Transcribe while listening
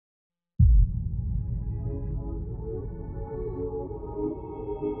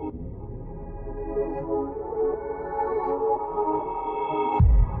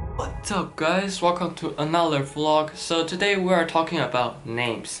What's up guys, welcome to another vlog. So today we are talking about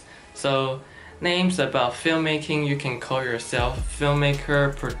names. So names about filmmaking, you can call yourself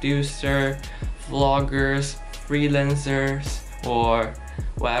filmmaker, producer, vloggers, freelancers, or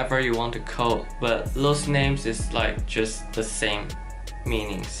whatever you want to call. But those names is like just the same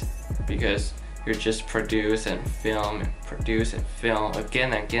meanings because you just produce and film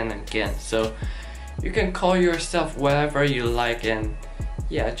again and again. So you can call yourself whatever you like, and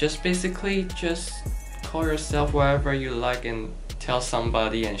yeah, just basically just call yourself whatever you like and tell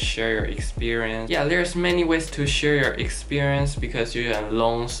somebody and share your experience. Yeah, there's many ways to share your experience because you have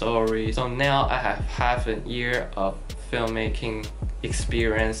long stories. So now I have half a year of filmmaking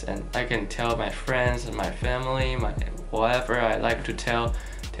experience, and I can tell my friends and my family, whatever I like to tell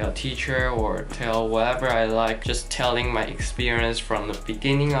teacher or tell whatever I like, just telling my experience from the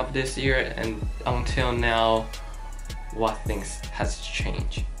beginning of this year and until now, what things has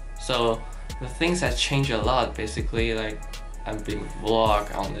changed. So the things has changed a lot. Basically, like I'm being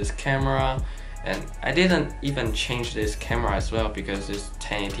vlog on this camera, and I didn't even change this camera as well because it's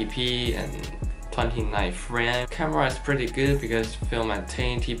 1080p and 29 frame. Camera is pretty good because film at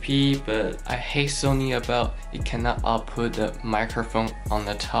 1080p, but I hate Sony about it cannot output the microphone on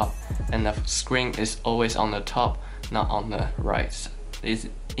the top, and the screen is always on the top, not on the right side. It's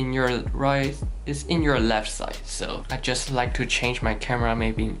in your right, it's in your left side. So I just like to change my camera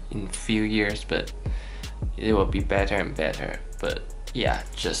maybe in a few years, but it will be better and better. But yeah,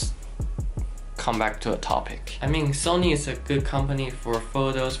 just come back to a topic. I mean, Sony is a good company for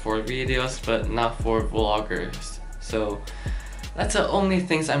photos, for videos, but not for vloggers. So that's the only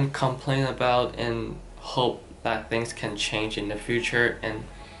things I'm complaining about, and hope that things can change in the future. And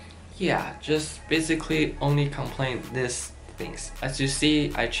yeah, just basically only complain this things. As you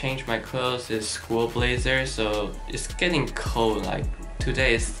see, I changed my clothes. It's school blazer, so it's getting cold. Like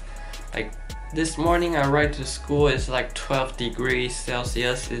today is like this morning I ride to school, it's like 12 degrees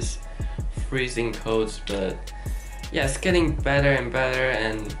Celsius. It's freezing cold, but yeah, it's getting better and better,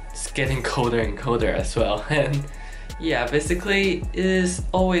 and it's getting colder and colder as well. And yeah, basically it is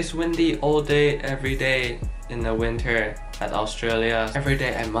always windy all day, every day in the winter at Australia. Every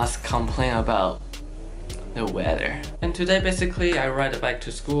day I must complain about the weather. And today basically I ride back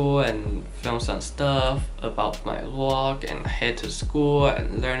to school and film some stuff about my vlog and head to school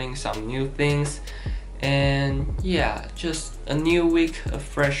and learning some new things. And yeah, just a new week, a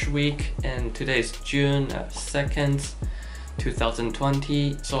fresh week, and today is June 2nd,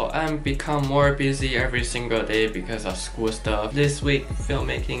 2020. So I'm become more busy every single day because of school stuff. This week,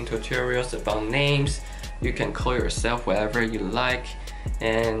 filmmaking tutorials about names. You can call yourself whatever you like,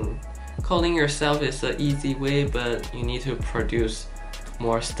 and calling yourself is an easy way, but you need to produce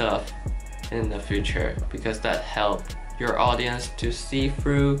more stuff in the future because that helps your audience to see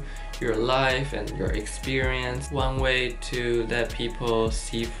through your life and your experience. One way to let people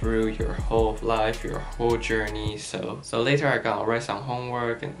see through your whole life, your whole journey. So later I gotta write some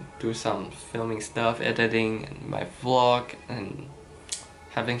homework and do some filming stuff, editing and my vlog, and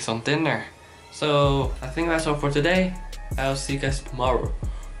having some dinner. So I think that's all for today. I'll see you guys tomorrow.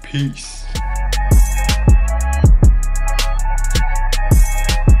 Peace.